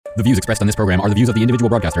The views expressed on this program are the views of the individual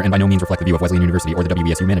broadcaster and by no means reflect the view of Wesleyan University or the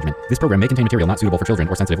WVSU management. This program may contain material not suitable for children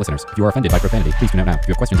or sensitive listeners. If you are offended by profanity, please tune out now. If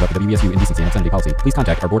you have questions about the WVSU indecency and obscenity policy, please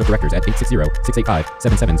contact our board of directors at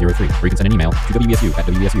 860-685-7703, or you can send an email to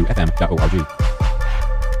wvsu@wvsufm.org.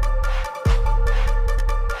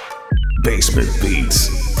 Basement Beats.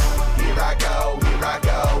 Here I go, here I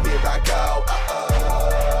go, here I go.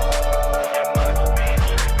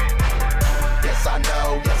 Yes, I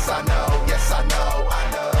know, yes, I know, yes, I know,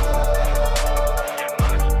 I know.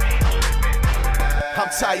 I'm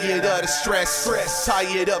tired of the stress,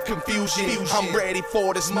 tired of confusion. I'm ready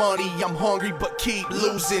for this money, I'm hungry but keep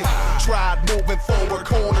losing. Tried moving forward,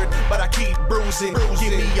 cornered, but I keep bruising.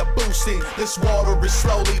 Give me a boosting, this water is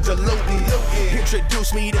slowly diluting.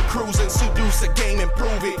 Introduce me to cruising, seduce the game and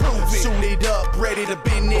prove it. Suited up, ready to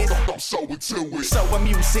business. I'm so into it. So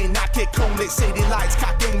amusing, I get cool it. City lights,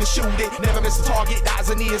 cock game to shoot it. Never miss a target, eyes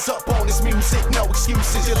and ears up on this music. No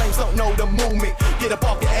excuses, your lames don't know the movement. Get up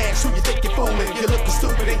off your ass, who you think you're fooling? You're looking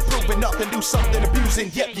stupid, ain't proving nothing. Do something abusing,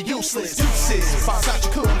 yep, you're useless. Deuces, bounce out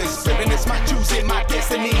your coolness. Living is my choosing, my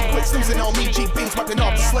destiny. Quit snoozing on me, G-Beans bucking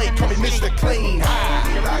off the slate. Call me Mr. Clean. Here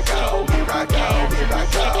I go, here I go, here I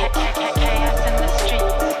go. Chaos in the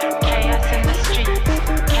streets, chaos in the streets,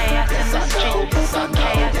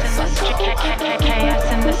 chaos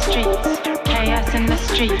in the streets, chaos in the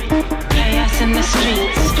streets, chaos in the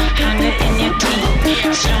streets, hunger in your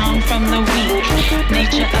teeth, strong from the weak,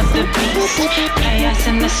 nature of the beast. Chaos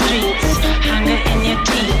in the streets, hunger in your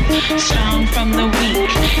teeth, strong from the weak,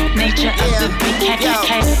 nature of the beast.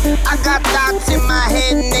 I got thoughts in my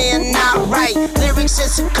head and they're not right. Lyrics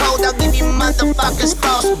is so cold, I'll give you motherfuckers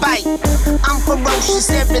frostbite. I'm ferocious,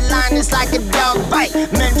 every line is like a dog bite.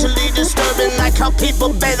 Mentally disturbing, like how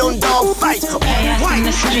people bet on dog fights. Chaos in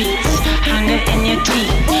the streets, hunger in your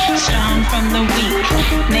teeth, strong from the weak,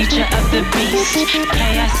 nature of the beast.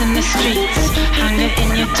 Chaos in the streets, hunger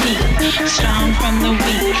in your teeth, strong from the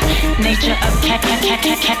weak, nature of cat.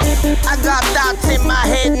 I got thoughts in my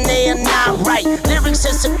head and they are not right. Lyrics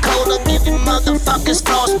is so cold, I'll give you motherfuckers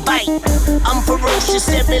frostbite. I'm ferocious,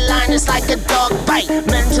 every line is like a dog bite.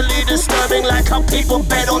 Mentally disturbing, like how people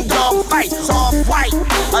bet on dog fights. Off-white,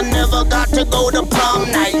 I never got to go to prom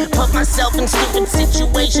night. Put myself in stupid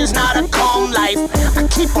situations, not a calm life. I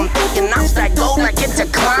keep on thinking I'll stack gold like it's a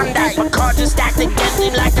Klondike. My cards are stacked against me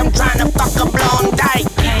like I'm trying to fuck a blonde dyke.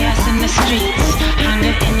 Chaos in the streets,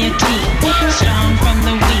 hunger in your teeth, strong from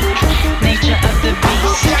the weak, nature of the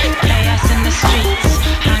beast. Chaos in the streets,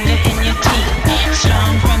 hunger in your teeth,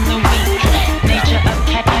 strong from the weak, nature of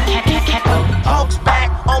cat. Hawks back,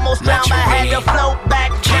 almost down, but had to float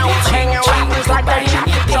back. Now it's hanging rappers like the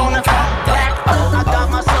jackets on the back. I got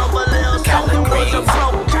myself a little something with a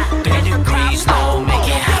float. 3 degrees low, make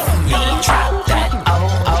it hot for me. Drop that,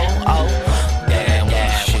 oh. Damn,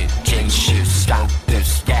 yeah, shit, can you stop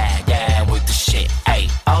this? Yeah, with the shit. Ay,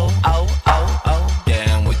 oh.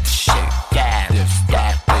 Damn with the shit. Yeah,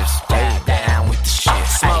 down with the shit.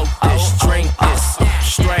 Smoke this, drink this,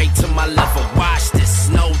 straight to my level. Watch this,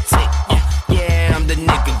 no tick. Yeah, I'm the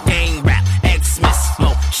nigga, gang rap, Xmas.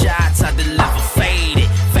 Smoke shots, I deliver, faded.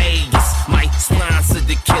 Vegas, might sponsor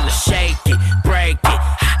the killer. Shake it, break it,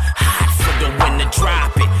 hot for the winner.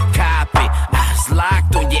 Drop it, cop it. Eyes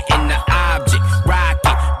locked on your inner object. Rock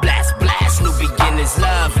it, blast, new beginnings,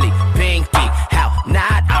 lovely. Pinky, how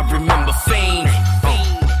not? I remember fiending.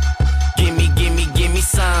 Gimme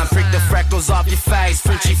some. Prick the freckles off your face.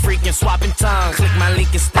 Frenchy freaking swapping tongues. Click my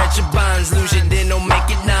link and stretch your buns. Lose your then don't make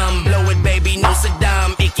it numb. Blow it, baby, no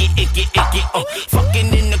Saddam. Icky.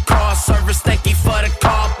 Fucking in the car service. Thank you for the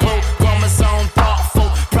carpool. Chromosome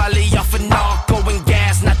thoughtful. Probably off a narco and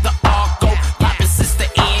gas, not the arco. Poppin' since the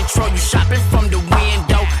intro. You shopping from the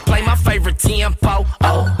window. Play my favorite tempo.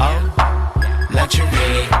 Oh.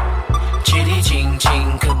 Luxury. Chitty ching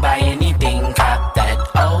ching. Could buy anything. Cop that.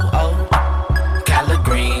 Oh. Collard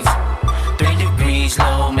greens. 3 degrees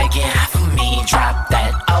low. Make it hot for me. Drop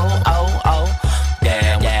that. Oh.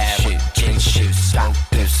 Damn, yeah, shit. Can shoot. Stop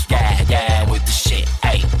this. Yeah, with the shit.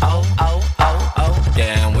 Ay, oh.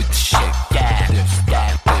 Damn with the shit. Yeah,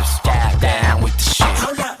 down with the shit.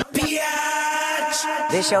 Hold up,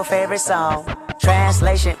 bitch. This your favorite song.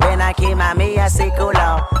 Translation, ven aquí mami así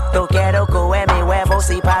culo. Tú quiero que mi huevo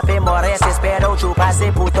si papi mores. Espero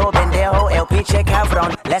chupase puto pendejo el pinche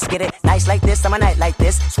cabrón. Let's get it nice like this, I'm a night like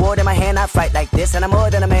this. Sword in my hand, I fight like this. And I'm more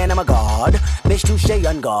than a man, I'm a god. Bitch, touche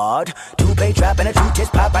on guard. 2-pay trap and a 2-tits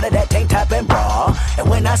pop out of that tank top and bra. And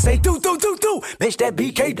when I say do, bitch, that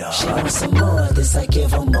BK dog. She wants some more of this, I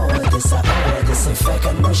give her more of this, I owe her this. In fact,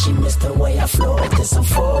 I know she missed the way I flow this. I'm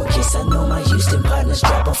focused, I know my Houston partners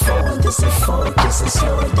drop a four on this and focus and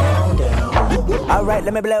slow it down. Alright,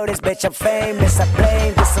 let me blow this bitch, I'm famous, I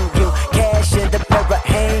blame this on you. Cash in the mirror,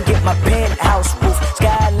 hang, get my penthouse roof.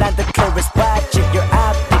 Skyline the clearest, watching your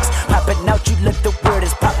optics. Popping out, you look the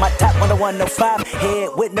weirdest. Pop my top on the 105, head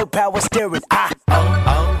with no power steering.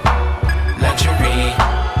 Luxury,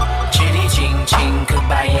 chitty ching ching, could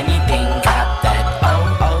buy anything, cop that.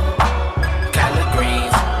 Collard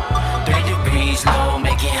greens, 3 degrees low,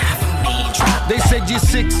 make it hot for me. Drop They said you're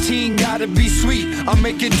 16, gotta be sweet. I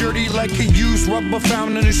make it dirty like a used rubber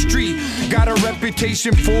found in the street. Got a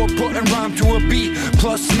reputation for putting rhyme to a beat,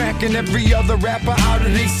 plus smacking every other rapper out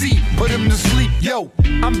of their seat. Put him to sleep, yo.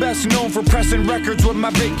 I'm best known for pressing records with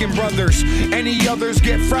my Bacon brothers. Any others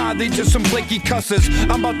get fried, they just some flaky cusses.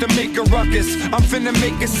 I'm about to make a ruckus, I'm finna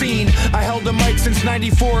make a scene. I held a mic since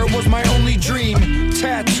 94, it was my only dream.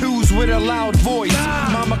 Tattoos with a loud voice.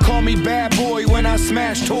 Mama called me bad boy when I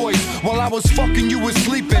smashed toys. While I was fucking, you was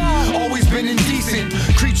sleeping. Always been indecent.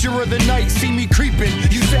 Creature of the night, see me creeping.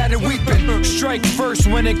 You started weeping. Strike first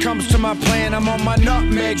when it comes to my plan. I'm on my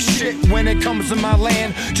nutmeg shit when it comes to my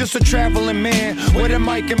land. Just a traveling man with a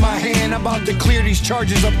mic in my hand. I'm about to clear these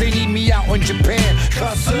charges up. They need me out in Japan.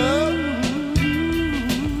 Cause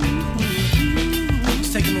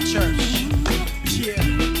it's taking the church. Yeah.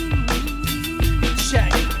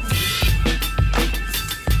 Check.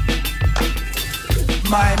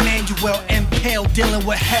 My Emmanuel impaled, dealing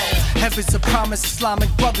with hell. Heaven's a promise, Islamic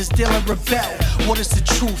brothers dealing rebel. What is the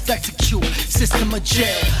truth? Execute, system of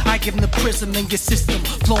jail. I give them the prism in your system,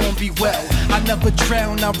 flow and be well. I never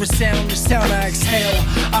drown, I resound, the sound I exhale.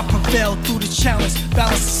 I prevail through the challenge,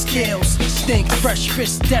 balance the scales. Stink, fresh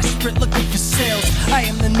fish, desperate, looking for sales. I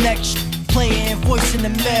am the next player and voice in the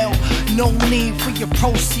mail. No need for your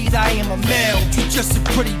proceed, I am a male. You just a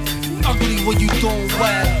pretty ugly when you doing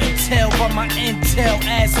well. Tell by my intel,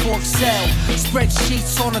 as for excel.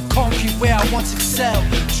 Spreadsheets on the concrete where I once excel.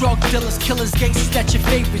 Drug dealers, killers, gangsters that your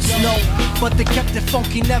favorites know. But they kept it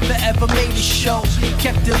funky, never ever made a show.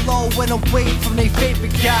 Kept it low, went away from their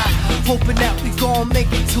favorite guy. Hoping that we gon' make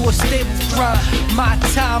it to a stable grind. My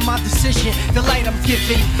time, my decision, the light I'm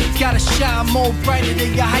giving. Gotta shine more brighter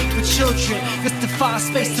than your hyper children. It's to find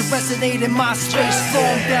space to resonate in my space. Slow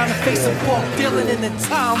them down and face a walk, dealing in the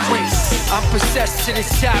time race. I'm possessed to the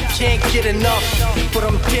top, can't get enough. But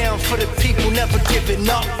I'm down for the people, never giving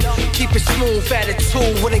up. Keep it smooth,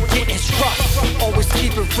 attitude when it gets rough. Always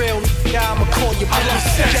keep it real, yeah, I'ma call you bluff.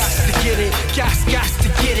 Got to get it, got to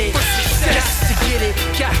get it. Got to get it,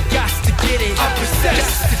 got to get it. I'm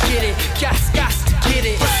possessed to get it, got to get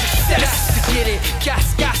it. Got to get it, got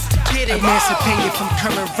to get it. Emancipated from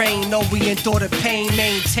current reign, know we endure the pain.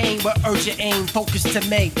 Maintain with urgent aim, focus to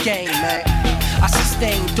make game, man. I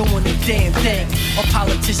sustain doing the damn thing. All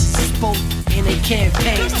politicians is both in their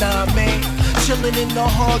campaigns, nah man. Chillin' in the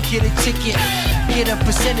hall, get a ticket. Get a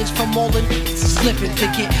percentage from all the slipping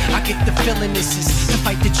ticket. I get the feeling this is to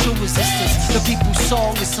fight the true resistance. The people's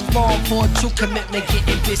song is a long for a true commitment.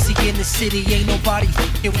 Getting busy in the city, ain't nobody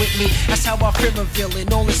f***ing with me. That's how I feel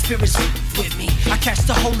revealing, all the spirits with me. I catch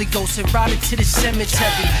the Holy Ghost and ride it to the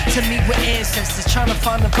cemetery. To meet with ancestors, trying to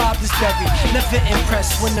find the vibe that's buried. Never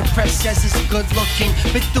impressed when the press says it's good looking.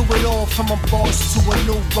 Been through it all from a boss to a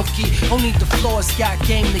new rookie. Only the flaws got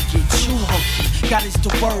game to get you hooky. God is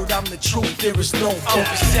the word, I'm the truth, there is no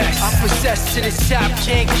I'm possessed to the top,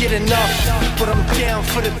 can't get enough. But I'm down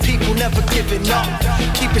for the people, never giving up.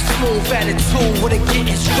 Keep it smooth, attitude when it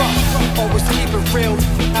gets rough. Always keep it real,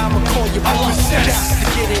 I'ma call you bluff. Got to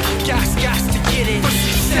get it, got to get it.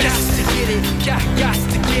 Got to get it, got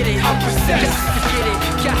to get it. I'm possessed to get it,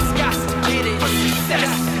 got to get it. Got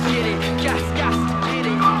to get it, got to get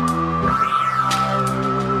it.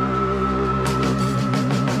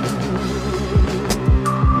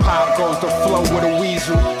 Pop goes the flow with a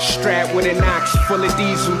weasel, strapped with an ox full of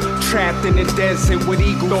diesel, trapped in the desert with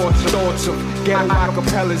eagles. Thoughts of ghetto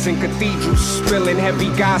acapellas and cathedrals, spilling heavy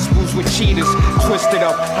gospels with cheetahs, twisted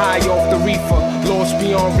up high off the reefer, lost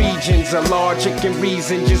beyond regions, a logic and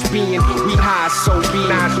reason, just being. We high, so be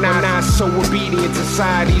not so obedient to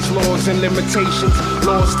society's laws and limitations.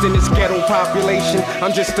 Lost in this ghetto population,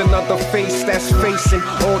 I'm just another face that's facing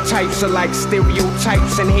all types of like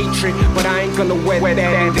stereotypes and hatred. But I ain't gonna wet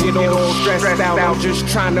that and get all stressed out. I'm just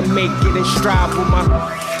trying to make it and strive with my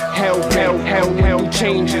hell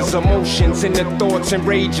changes, emotions in the thoughts and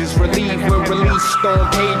rages. Relieve when released on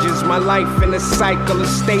pages. My life in a cycle of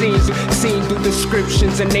stages, seen through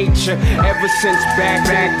descriptions of nature. Ever since back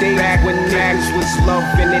in the days when niggas was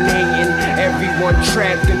loving and hating, everywhere One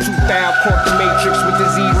trapped in 2000, caught the matrix with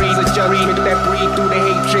diseases of judgment that breathe through the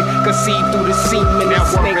hatred, conceive through the semen and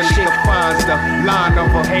snake shit. Defines the line of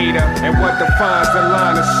a hater, and what defines the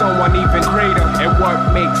line of someone even greater, and what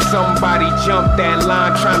makes somebody jump that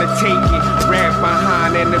line trying to take it. Rap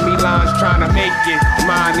behind enemy lines trying to make it.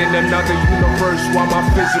 Mine in another universe while my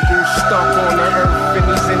physical stuck on the earth in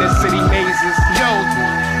these inner city mazes. Yo,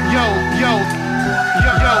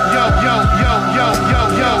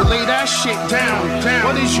 lay that shit down.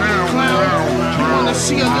 What is you, clown? You wanna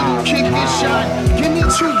see a little kid get shot? Give me 2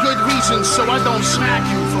 good reasons so I don't smack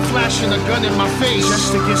you for flashing a gun in my face.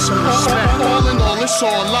 Just to get some respect. All in all, it's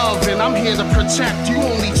all love, and I'm here to protect you.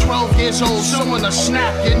 Only 12 years old, so wanna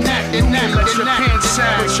snap your neck, let your pants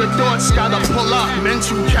sag. But your thoughts gotta pull up.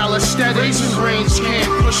 Mental calisthenics. Raising brains can't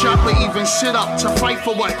push up or even sit up to fight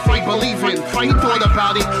for what they believe in. He thought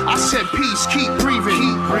about it. I said peace, keep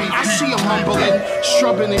breathing. I see him mumbling,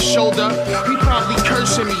 shrugging his shoulder. He probably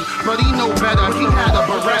cursing me, but he know better. He had a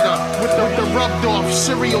Beretta with the rubbed off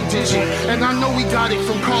cereal digit, and I know he got it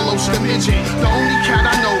from Carlos the Midget. The only cat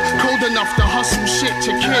I know cold enough to hustle shit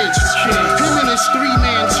to kids. Him and his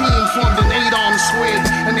 3-man team formed an 8-arm squid,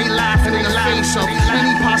 and they laugh in the face of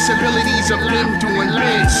any possibilities of them doing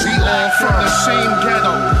bids. We all from the same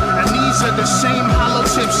ghetto, and these are the same hollow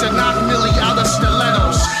tips that knock Millie out of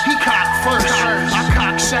stilettos. He cocked first, I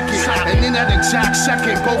cock second, and in that exact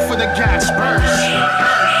second, both for the gas burst.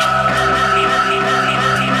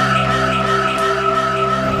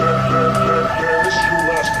 This is your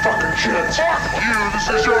last fucking chance. Fuck you, this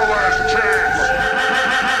is your last chance.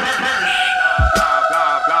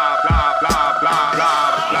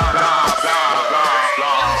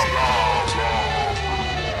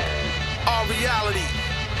 Our reality.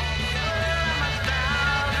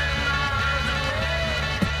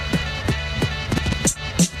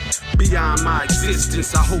 Beyond my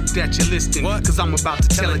existence, I hope that you're listening. Cause I'm about to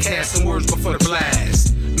telecast some words before the blast.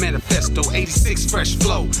 Manifesto, 86 fresh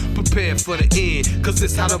flow. Prepare for the end, cause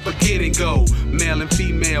it's how the beginning go. Male and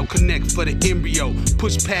female connect for the embryo.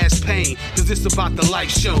 Push past pain, cause it's about the life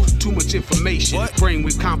show. Too much information, brain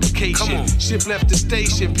with complication. Shift left the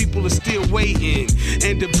station, people are still waiting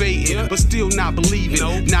and debating, but still not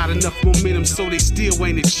believing. Not enough momentum, so they still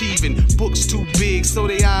ain't achieving. Books too big, so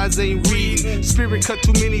they eyes ain't reading. Spirit cut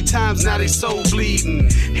too many times, now they soul bleeding.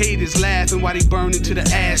 Haters laughing while they burn into the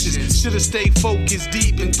ashes. Should've stayed focused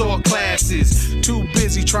deep in thought classes. Too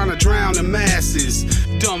busy trying to drown the masses.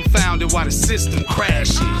 Dumbfounded while the system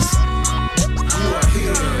crashes. You are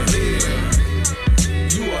here, here.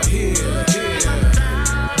 You are here, here.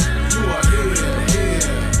 You are here, here.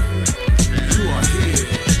 You are here.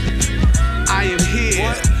 I am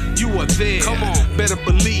here. You are there. Come on. Better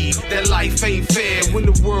believe that life ain't fair. When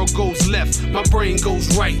the world goes left, my brain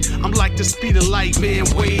goes right. I'm like the speed of light, man,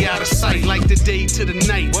 way out of sight. Like the day to the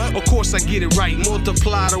night. Of course I get it right.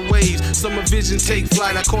 Multiply the waves. Summer vision take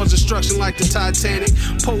flight. I cause destruction like the Titanic.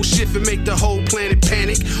 Pole shift and make the whole planet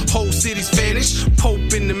panic. Whole cities vanish.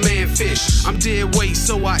 Pope in the manfish. I'm dead weight,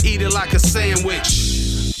 so I eat it like a sandwich.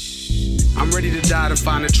 I'm ready to die to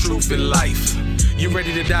find the truth in life. You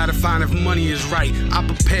ready to die to find if money is right. I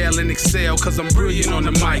prepare and excel cause I'm brilliant on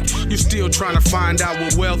the mic. You still trying to find out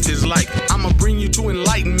what wealth is like. I'ma bring you to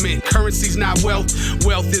enlightenment. Currency's not wealth.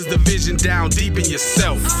 Wealth is the vision down deep in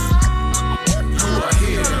yourself. You are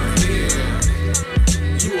here, here.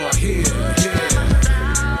 You are here, here.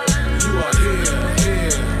 You are here,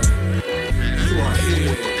 here. You are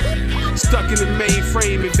here. Stuck in the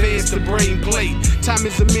mainframe, advanced the brain plate. Time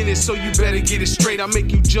is a minute, so you better get it straight. I'll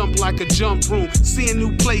make you jump like a jump room. Seeing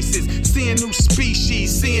new places, seeing new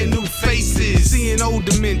species, seeing new faces, seeing old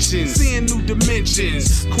dimensions, seeing new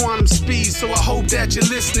dimensions. Quantum speed, so I hope that you're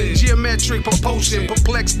listening. Geometric propulsion,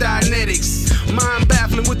 perplexed Dianetics. Mind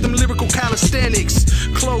baffling with them lyrical calisthenics.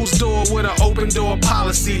 Closed door with an open door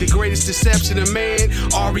policy. The greatest deception of man,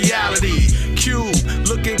 our reality. Cube,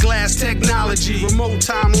 looking glass technology. Remote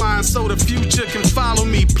timeline so the future can follow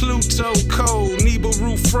me. Pluto code,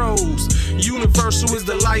 Nibiru froze. Universal is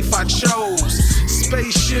the life I chose.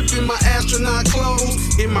 Spaceship in my astronaut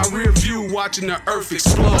clothes. In my rear view, watching the earth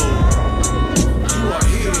explode. You are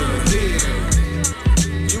here, here.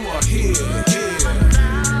 You are here, here.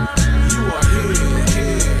 You are here,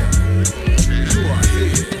 here. You are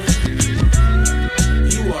here.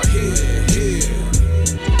 You are here, here.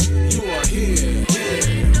 You are here,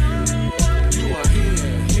 here. You are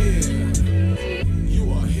here, here. You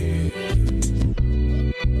are here.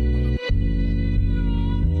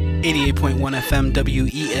 88.1 FM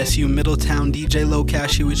WESU Middletown. DJ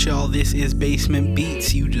Locash here with y'all. This is Basement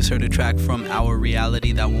Beats. You just heard a track from Our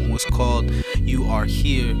Reality. That one was called You Are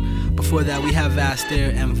Here. Before that we have Vast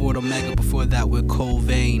Air and Vort Omega. Before that with Cole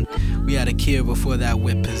Vane. We had Akira before that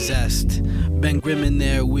with Possessed. Ben Grimm in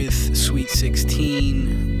there with Sweet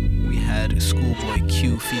 16. We had Schoolboy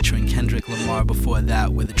Q featuring Kendrick Lamar before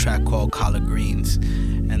that with a track called Collard Greens.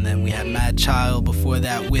 And then we had Mad Child before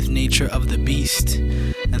that with Nature of the Beast.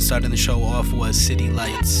 And starting the show off was City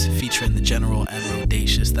Lights featuring The General and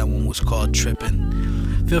Rodacious. That one was called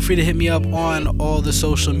Trippin'. Feel free to hit me up on all the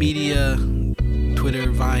social media, Twitter,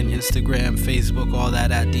 Vine, Instagram, Facebook, all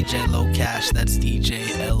that at DJ Locash. That's DJ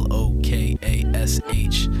Lokash.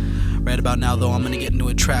 Right about now though, I'm going to get into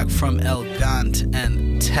a track from El Gant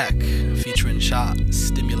and Tech featuring Shot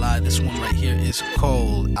Stimuli. This one right here is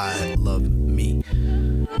called I Love Me.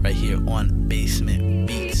 Right here on Basement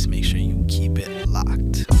Beats. Make sure you keep it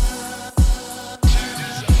locked.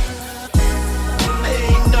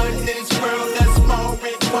 Ain't nothing in this world that's more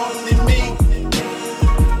important than me.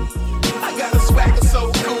 I got a swagger so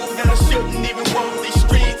cool that I shouldn't even walk these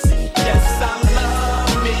streets. Yes, I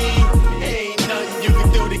love me. Ain't nothing you can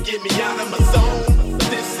do to get me out of my zone.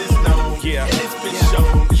 This is known, and it's been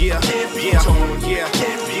shown. Can't be torn, can't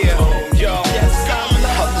be torn. Yo, yes, I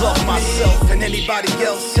love myself and anybody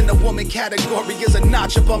else in the woman category is a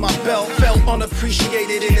notch up on my belt. Felt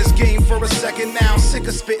unappreciated in this game for a second now. Sick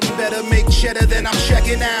of spitting better, make cheddar, then I'm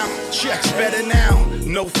checking out. Checks better now.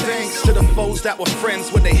 No thanks to the foes that were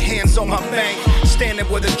friends with their hands on my bank. Standing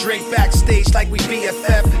with a drink backstage like we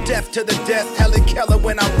BFF. Deaf to the death, Helen Keller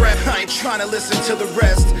when I rap. I ain't trying to listen to the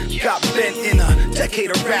rest. Got bent in a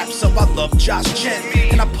decade of rap, so I love Josh Gent.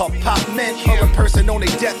 And I pop men or a person on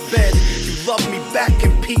their deathbed. Love me back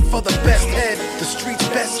and compete for the best head. The streets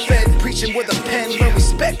best fed, preaching with a pen. Learn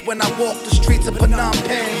respect when I walk the streets of Phnom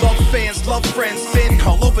Penh. Love fans, love friends, been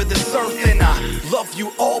all over this earth. And I love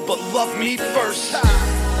you all, but love me first.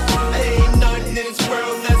 Ain't nothing in this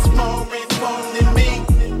world that's more important than me.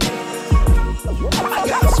 I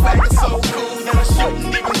got a swagger so cool that I shouldn't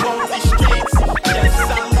even walk these streets. Yes,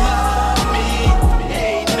 I love me.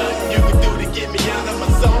 Ain't nothing you can do to get me out of my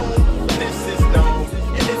zone. This is known,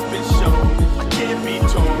 and it's been shown. Can't be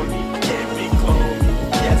torn, can't be cloned.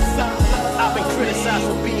 Yes, I've been criticized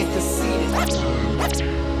for being conceited.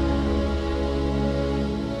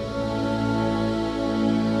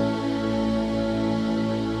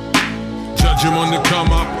 Judge him on the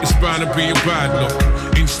come up, it's bound to be a bad look.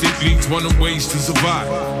 Instinct leads one of ways to survive.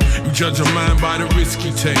 You judge a man by the risk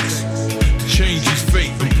he takes to change his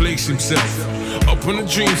fate and place himself up on the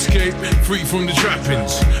dreamscape, free from the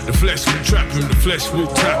trappings. The flesh will trap him, the flesh will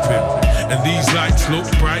tap him. And these lights look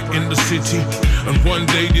bright in the city, and one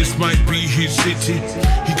day this might be his city.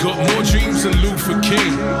 He got more dreams than Luther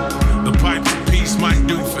King. The pipes of peace might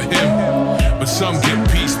do for him, but some get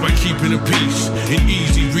peace by keeping a peace in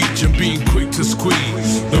easy reach and being quick to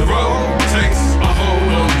squeeze. The road takes a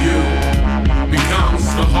hold on you, becomes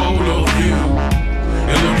the whole of you.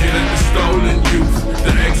 You're looking at the stolen youth,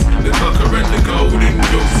 the ex, the tucker and the golden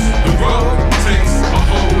goose. The road takes a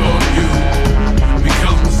hold on you,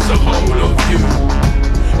 becomes the whole of you.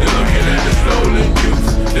 You're looking at the stolen youth,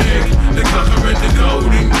 the egg, the tucker and the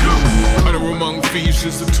golden goose. Other among thieves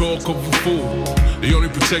is the talk of a fool. The only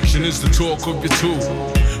protection is the talk of your tool.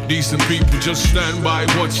 Decent people just stand by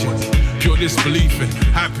watching, pure disbelief and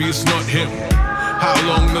happy it's not him. How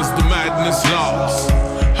long does the madness last?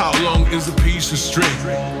 How long is a piece of string?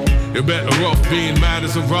 You're better off being mad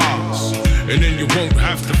as a Ross, and then you won't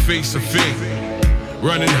have to face a thing.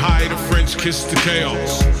 Running high, the French kiss to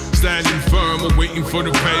chaos. Standing firm or waiting for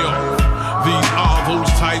the payoff. These are those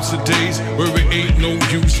types of days where it ain't no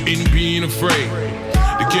use in being afraid.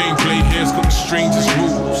 The gameplay here's got the strangest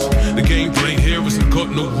rules. The gameplay here hasn't got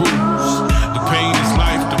no rules. The pain is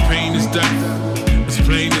life, the pain is death. As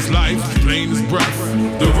plain as life, as plain as breath.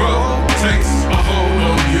 The road takes a hold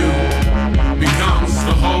on you, becomes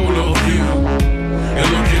the whole of you. You're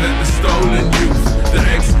looking at the stolen youth, the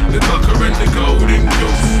ex, the tucker and the golden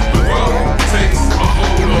goose. The road takes a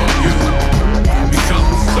hold on you,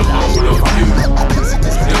 becomes the whole of you.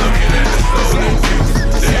 You're looking at the stolen youth,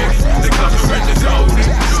 the ex, the tucker and the golden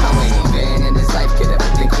goose. How any man in his life could ever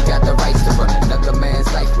think he got the rights to run another man's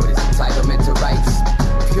life with his entitlement to rights?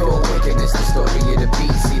 Pure wickedness, the story of the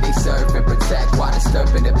beast. See, they serve and protect while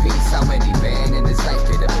disturbing the peace. How any man in his life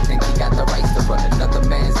could ever think he got the rights to run another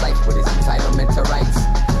man's life with his entitlement to rights?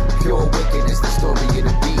 Pure wickedness, the story of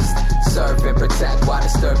the beast. Serve and protect while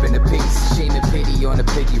disturbing the peace. Shame and pity on the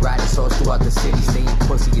piggy riding souls throughout the city. Staying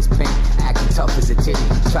pussy is pink, acting tough as a titty.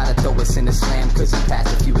 Try to throw us in the slam cause he passed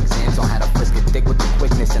a few exams on how to frisk a dick with the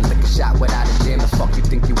quickness and the shot without a jam. The fuck you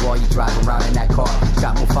think you are? You drive around in that car.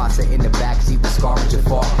 Got Mufasa in the backseat with Scar and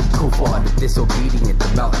Jafar. Kufa, the disobedient, the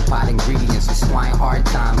melting pot ingredients. You swine hard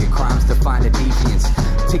time, your crimes define the deviants.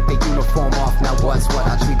 Take the uniform off, now what's what?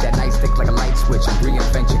 I treat that nightstick like a light switch and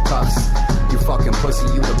reinvent your cuffs. You fucking pussy,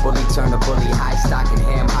 you the bully, turn the bully. High stock and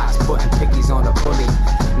ham hocks, putting pickies on the pulley.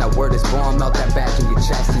 Now word is born, melt that badge in your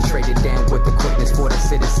chest and trade it down with the quickness for the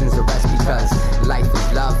citizens. The rest because life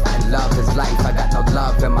is love and love is life. I got no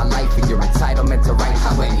love in my life and your entitlement to rights.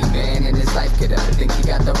 How any man in his life could ever think he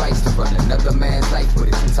got the rights to run another man's life with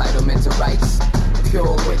his entitlement to rights?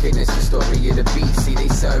 Pure wickedness, the story of the beast. See, they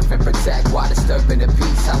serve and protect while disturbing the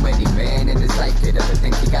peace. How any man in his life could ever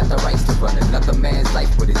think he got the rights to run another man's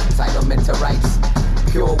life with his entitlement to rights?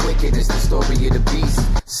 Pure wickedness, the story of the beast.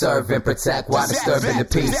 Serve and protect while disturbing the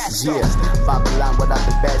peace. Yeah, Babylon without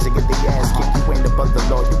the badge, I get the ass kicked. You ain't above the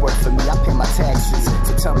law, you work for me, I pay my taxes.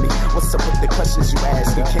 So tell me, what's up with the questions you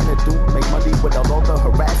ask? Can a dude make money without all the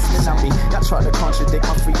harassment? I mean, y'all try to contradict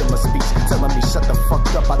my freedom of speech, telling me shut the fuck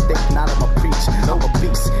up, I think not I'ma preach. No a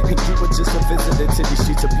beast, and you were just a visitor to these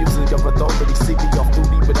streets, abusing your authority, see me off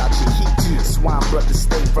duty without your heat. Swine brother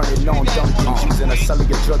stay running on dungeons, using a selling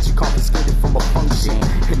your drugs you confiscated from a function.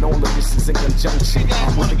 And all of this is in conjunction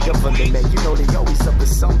with the government, man. You know they always up to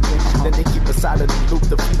something. Then they keep us out of the loop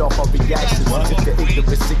to feed off our reactions. If the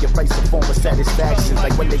ignorance to your race a form of satisfaction.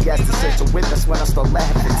 Like when they ask to search a witness, when I start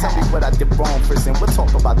laughing. Tell me what I did wrong first and we'll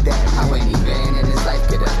talk about that. How any man in his life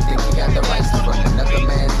could ever think he got the rights to run another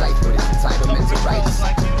man's life with his entitlement to rights?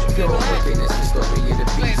 Pure wickedness, the story of the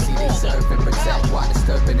beast. See, they serve and protect while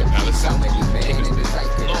disturbing the peace. How any man in his life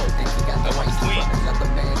could ever think he got the rights to run another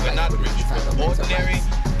man's life with his entitlement to rights?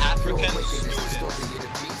 African students.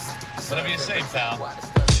 Whatever you say, pal.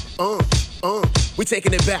 We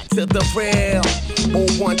taking it back to the real. All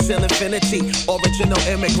one till infinity. Original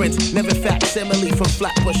immigrants, never facsimile from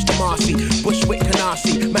Flatbush to Marcy. Bushwick,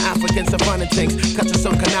 Canarsie. My Africans are running things. Cut us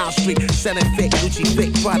on Canal Street. Selling fake Gucci,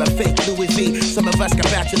 fake Prada, fake Louis V. Some of us got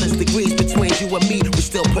bachelor's degrees between you and me. We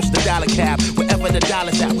still push the dollar cab. Wherever the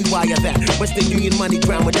dollar's at, we wire that. Western Union money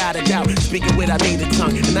ground without a doubt. Speaking with our native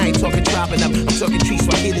tongue. And I ain't talking dropping them. I'm talking trees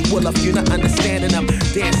Swahili Wolof. You're not understanding them.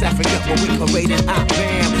 Dance African when we parading out.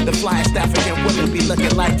 Bam. The flyest African women be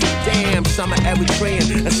looking like damn. Some are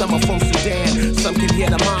Eritrean and some are from Sudan. Some can hear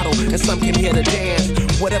the model and some can hear the dance.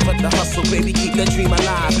 Whatever the hustle, baby, keep the dream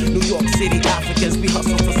alive. New York City Africans, we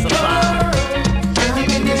hustle to survive.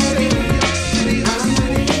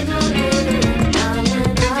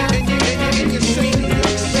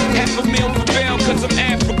 Half a meal prevail cause I'm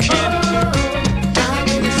African.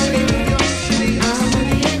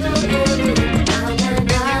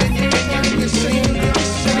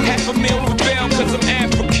 Half a meal prevail cause I'm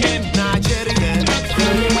African. Nigerian,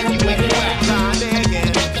 Ghanaian,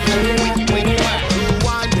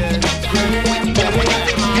 Rwandan.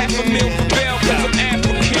 Half a meal prevail cause I'm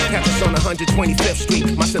African. Catch us on 125th Street.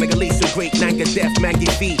 My Senegalese are great, Nanga Deaf, Mangy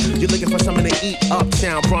feet. You're looking for something to eat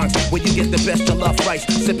uptown Bronx, where you get the best of love rice.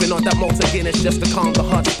 Sipping on that Malta Guinness just to calm the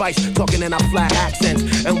hot spice. Talking in our flat accents,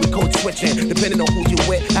 and we code switching. Depending on who you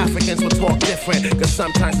with, Africans will talk different. Cause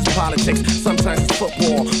sometimes it's politics, sometimes it's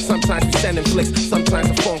football. Sometimes we sending flicks, sometimes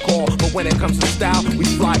a phone call. But when it comes to style, we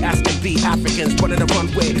fly as can be. Africans running the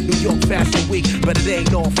runway, New York Fashion Week. But it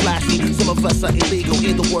ain't all flashy, some of us are illegal.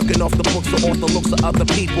 Either working off the books or off the looks of other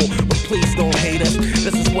people. But please don't hate us,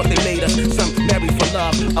 this is what they made us. Some married for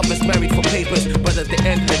love, others married for papers. But at the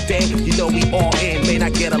end of the day, you know we all in. May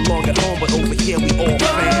not get along at home, but over here we all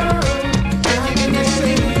fam.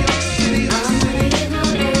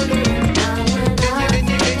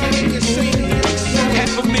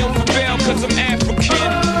 Half a meal prevail cause I'm African.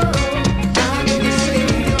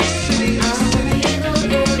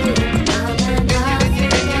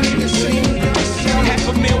 Half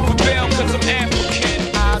a meal prevail cause I'm African.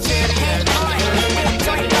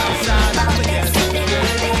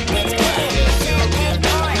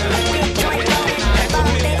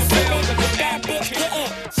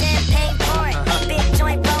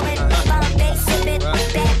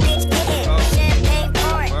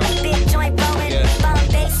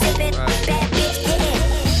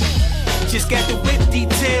 Got the whip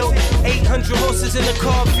detailed, 800 horses in the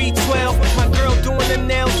car V12. My girl doing the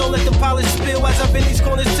nails, don't let the polish spill. As I've been these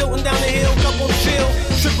corners tilting down the hill, couple chill.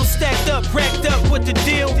 Triple stacked up, racked up with the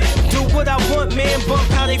deal. Do what I want, man, bump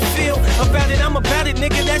how they feel. About it, I'm about it,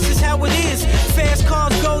 nigga, that's just how it is. Fast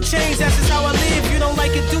cars, gold chains, that's just how I live. You don't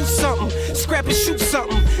like it, do something. Scrap and shoot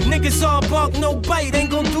something. Niggas all bark, no bite,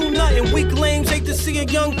 ain't gon' do nothing. Weak lames, hate to see a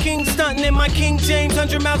young king stunting in my King James.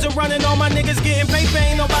 100 miles of running, all my niggas getting paper,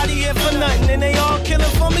 ain't nobody here for nothing. And they all killing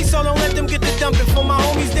for me, so don't let them get the dumping. For my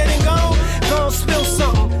homies dead and gone, gon' spill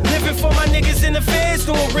something. Living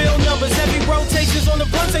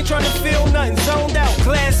ain't trying to feel nothing, zoned out.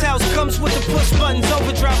 Glass house comes with the push buttons,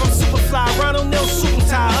 overdrive, I'm super fly. Ron O'Neal, suit and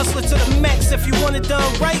tie, hustler to the max. If you want it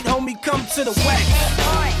done right, homie, come to the wax.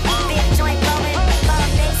 Big joint blowing,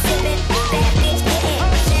 big sipping, bad bitch getting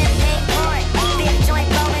champagne pouring. Big joint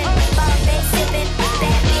blowing, big sipping,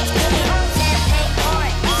 bad bitch getting champagne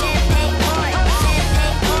pouring, champagne pouring,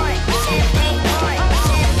 champagne pouring, champagne pouring,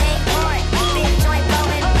 champagne pouring. Big joint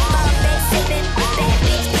blowing, big sipping, bad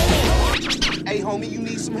bitch getting. Hey, homie, you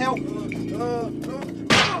need some help?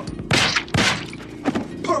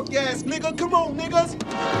 Perk ass nigga, come on, niggas.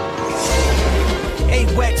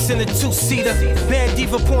 A-Wax in a two-seater, bad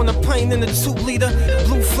diva pouring a plane in a 2-liter.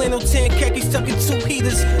 Blue flannel, tan khaki stuck in 2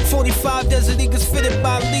 heaters. 45 Desert Eagles fitted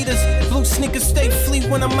by leaders. Blue sneakers stay fleet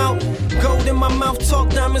when I'm out. Gold in my mouth, talk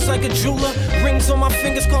diamonds like a jeweler. Rings on my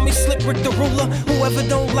fingers, call me Slick Rick the ruler. Whoever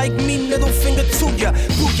don't like me, middle finger to ya.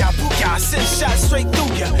 Booyah, booyah, send shots straight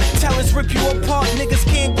through ya. Talents rip you apart, niggas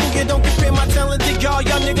can't glue ya. Don't compare my talent to y'all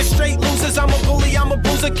niggas straight losers. I'm a bully, I'm a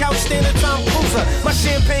bruiser, couch standard time cruiser. My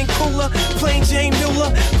champagne cooler, plain Jane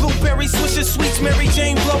Mueller. Blueberry swisher sweets, Mary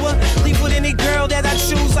Jane blower. Leave with any girl that I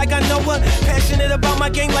choose like I know her. Passionate about my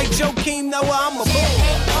game like Joakim Noah. I'm a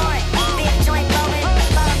champagne pouring, big joint blowing,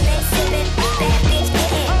 big sipping, bad bitch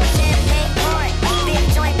getting champagne pouring, big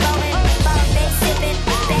joint blowing, big sipping,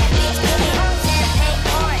 bad bitch getting champagne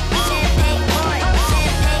pouring, champagne pouring,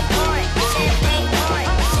 champagne pouring, champagne pouring,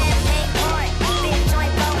 champagne pouring, big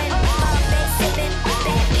joint blowing, big sipping,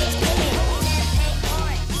 bad bitch getting champagne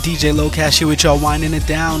pouring. DJ Low Cash here with y'all, winding it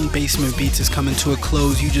down. Basement Beats is coming to a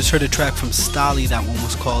close. You just heard a track from Stali. That one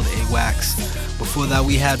was called A-Wax. Before that,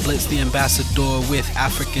 we had Blitz the Ambassador with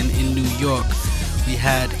African in New York. We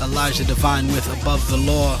had Elijah Divine with Above the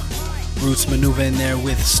Law. Roots Maneuver in there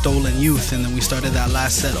with Stolen Youth. And then we started that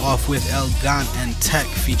last set off with El Gant and Tech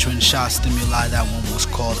featuring Shah Stimuli. That one was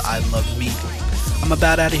called I Love Me. I'm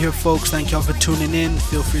about out of here, folks. Thank y'all for tuning in.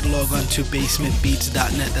 Feel free to log on to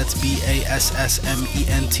basementbeats.net. That's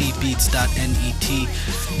BASSMENT beats.net.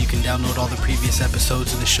 You can download all the previous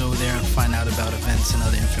episodes of the show there and find out about events and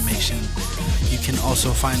other information. You can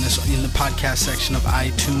also find us in the podcast section of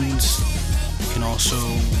iTunes. You can also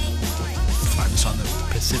find us on the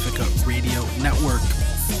Pacifica Radio Network.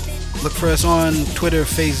 Look for us on Twitter,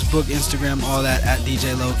 Facebook, Instagram, all that at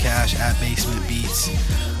DJ Low Cash, at Basement Beats.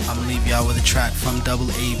 I'm gonna leave y'all with a track from Double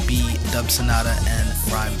AB, Dub Sonata, and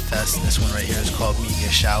Rhyme Fest. This one right here is called Media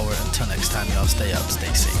Shower. Until next time, y'all stay up,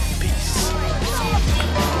 stay safe. Peace.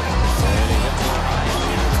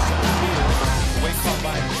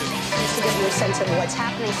 Just to give you a sense of what's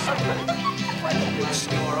happening.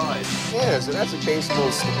 Yeah, so that's a case of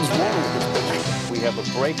what's wrong with this picture. We have a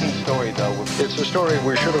breaking story, though. It's a story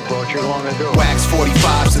we should have brought you long ago. Wax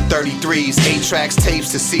 45s to 33s, 8 tracks,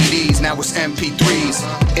 tapes to CDs, now it's MP3s.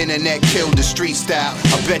 Internet killed the street style.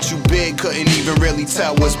 I bet you Big couldn't even really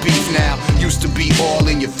tell what's beef now. Used to be all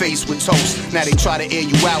in your face with toast. Now they try to air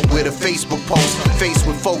you out with a Facebook post. Faced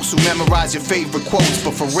with folks who memorize your favorite quotes.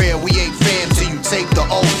 But for real, we ain't fam till you take the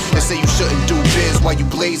oath. And say you shouldn't do biz while you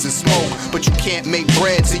blaze and smoke. But you can't make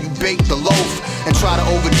bread till you bake the loaf. And try to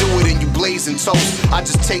overdo it and you blazing toast. I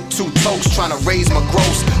just take 2 toasts trying to raise my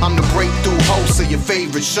gross. I'm the breakthrough host of your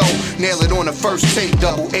favorite show. Nail it on the first take,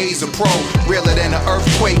 double A's a pro. Realer than an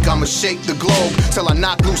earthquake, I'ma shake the globe till I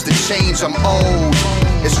knock loose the change, I'm old.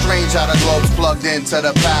 It's strange how the globe's plugged into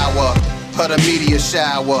the power of the media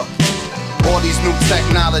shower. All these new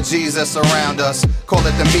technologies that surround us, call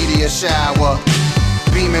it the media shower.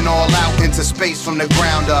 Beaming all out into space from the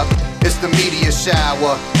ground up, it's the media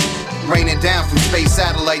shower. Raining down from space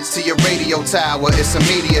satellites to your radio tower, it's a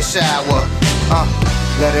media shower.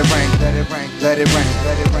 Let it rain, let it rain, let it rain,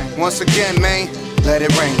 let it rain. Once again, man, let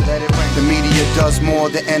it rain, let it rain. The media does more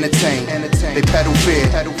than entertain. They peddle fear,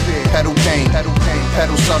 peddle pain, peddle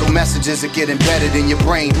subtle messages that get embedded in your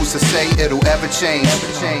brain. Who's to say it'll ever change?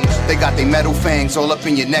 They got their metal fangs all up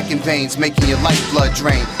in your neck and veins, making your lifeblood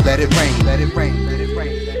drain. Let it rain, let it rain, let it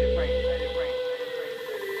rain.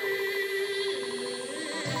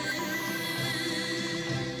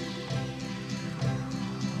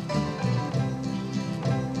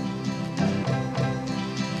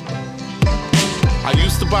 I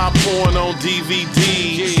used to buy porn on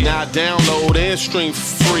DVD, now I download and stream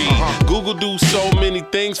for free. Google do so many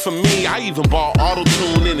things for me, I even bought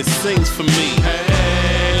auto-tune and it sings for me.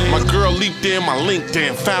 My girl leaped in my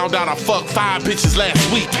LinkedIn, found out I fucked 5 bitches last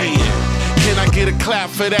weekend. Can I get a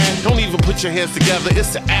clap for that? Don't even put your hands together,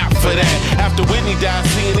 it's the app for that. After Whitney died,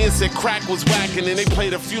 CNN said crack was whacking, and they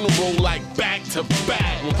played a funeral like back to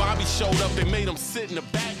back. When Bobby showed up, they made him sit in the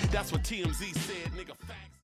back. That's what TMZ said, nigga.